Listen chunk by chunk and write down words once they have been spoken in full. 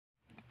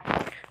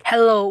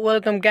Hello,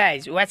 welcome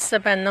guys. What's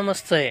up and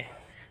namaste.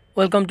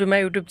 Welcome to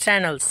my YouTube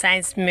channel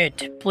Science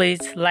Mate.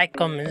 Please like,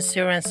 comment,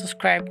 share and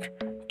subscribe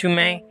to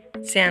my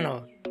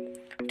channel.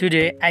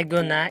 Today I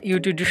gonna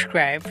you to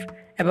describe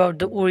about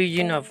the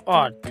origin of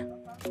Earth.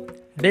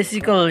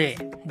 Basically,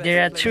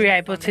 there are three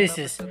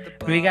hypotheses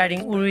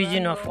regarding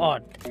origin of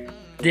Earth.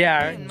 They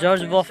are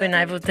George Wofan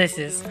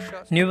hypothesis,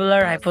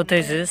 nebular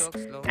hypothesis,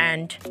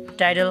 and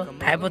tidal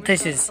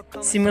hypothesis.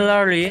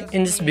 Similarly,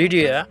 in this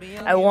video,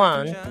 I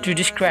want to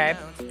describe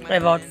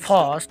about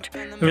first,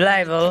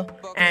 reliable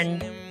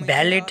and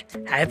valid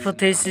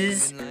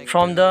hypothesis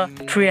from the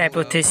three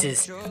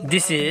hypotheses.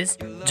 This is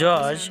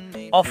George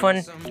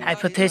Wofan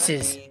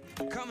hypothesis.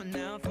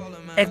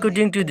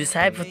 According to this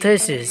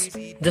hypothesis,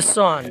 the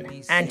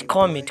Sun and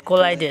comet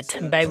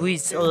collided, by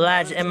which a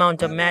large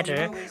amount of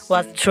matter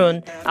was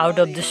thrown out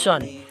of the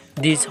Sun.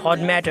 These hot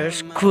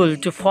matters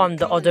cooled to form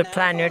the other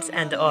planets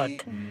and the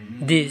Earth.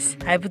 This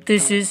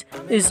hypothesis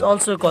is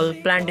also called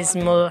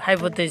planetesimal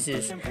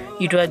hypothesis.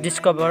 It was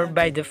discovered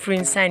by the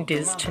French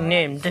scientist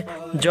named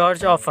George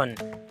Wofan.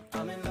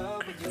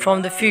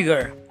 From the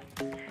figure,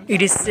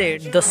 it is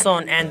said the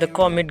Sun and the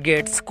comet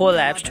gets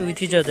collapsed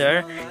with each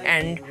other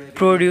and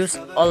produce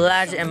a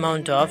large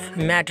amount of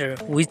matter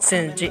which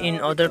changed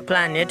in other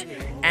planet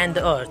and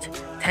the Earth.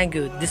 Thank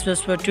you. This was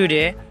for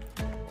today.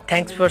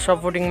 Thanks for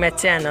supporting my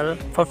channel.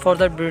 For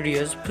further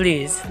videos,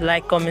 please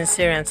like, comment,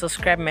 share and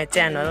subscribe my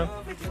channel.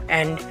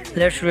 And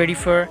let's ready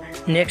for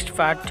next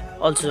part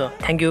also.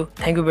 Thank you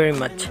very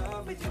much.